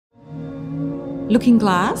Looking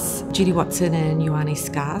Glass, Judy Watson and Yhonnie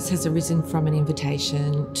Scarce, has arisen from an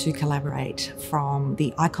invitation to collaborate from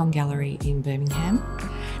the Ikon Gallery in Birmingham.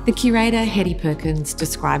 The curator, Hetti Perkins,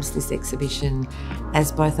 describes this exhibition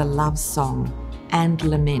as both a love song and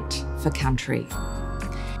lament for country.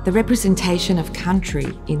 The representation of country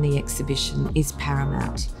in the exhibition is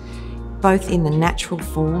paramount, both in the natural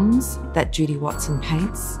forms that Judy Watson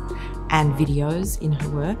paints and videos in her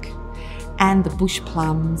work, and the bush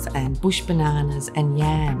plums and bush bananas and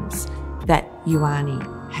yams that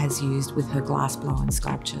Yhonnie has used with her glass-blown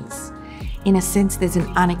sculptures. In a sense, there's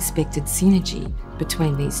an unexpected synergy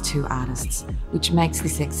between these two artists, which makes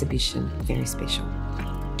this exhibition very special.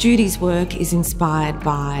 Judy's work is inspired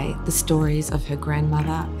by the stories of her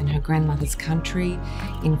grandmother and her grandmother's country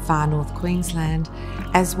in far north Queensland,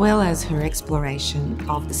 as well as her exploration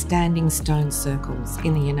of the standing stone circles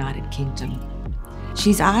in the United Kingdom.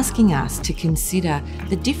 She's asking us to consider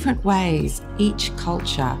the different ways each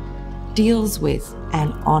culture deals with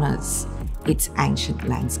and honours its ancient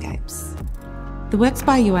landscapes. The works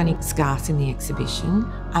by Yhonnie Scarce in the exhibition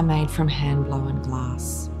are made from hand-blown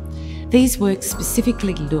glass. These works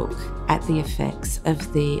specifically look at the effects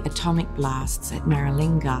of the atomic blasts at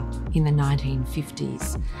Maralinga in the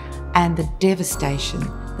 1950s and the devastation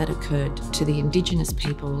that occurred to the Indigenous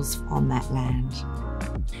peoples on that land.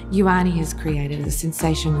 Yhonnie has created a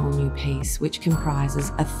sensational new piece which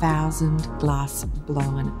comprises 1,000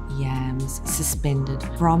 glass-blown yams suspended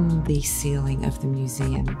from the ceiling of the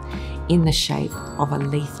museum in the shape of a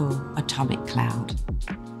lethal atomic cloud.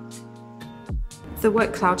 The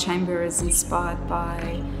work Cloud Chamber is inspired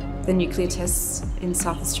by the nuclear tests in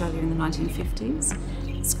South Australia in the 1950s.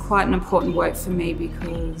 It's quite an important work for me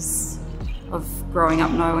because of growing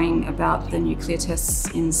up knowing about the nuclear tests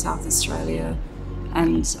in South Australia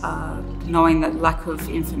and knowing that lack of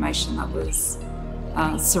information that was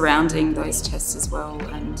surrounding those tests as well,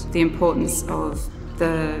 and the importance of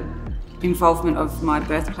the involvement of my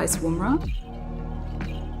birthplace, Woomera.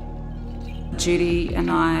 Judy and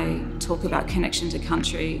I talk about connection to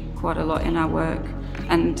country quite a lot in our work,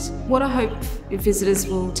 and what I hope visitors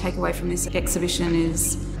will take away from this exhibition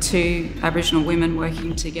is two Aboriginal women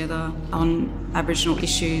working together on Aboriginal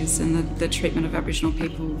issues and the treatment of Aboriginal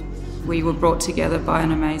people. We were brought together by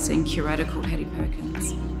an amazing curator called Hetti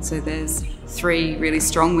Perkins. So there's three really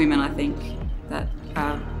strong women, I think, that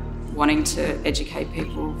are wanting to educate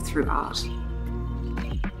people through art.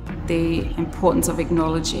 The importance of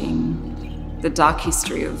acknowledging the dark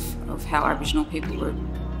history of how Aboriginal people were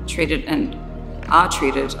treated and are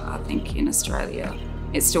treated, I think, in Australia.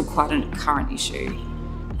 It's still quite a current issue,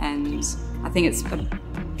 and I think it's a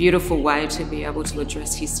beautiful way to be able to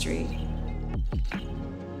address history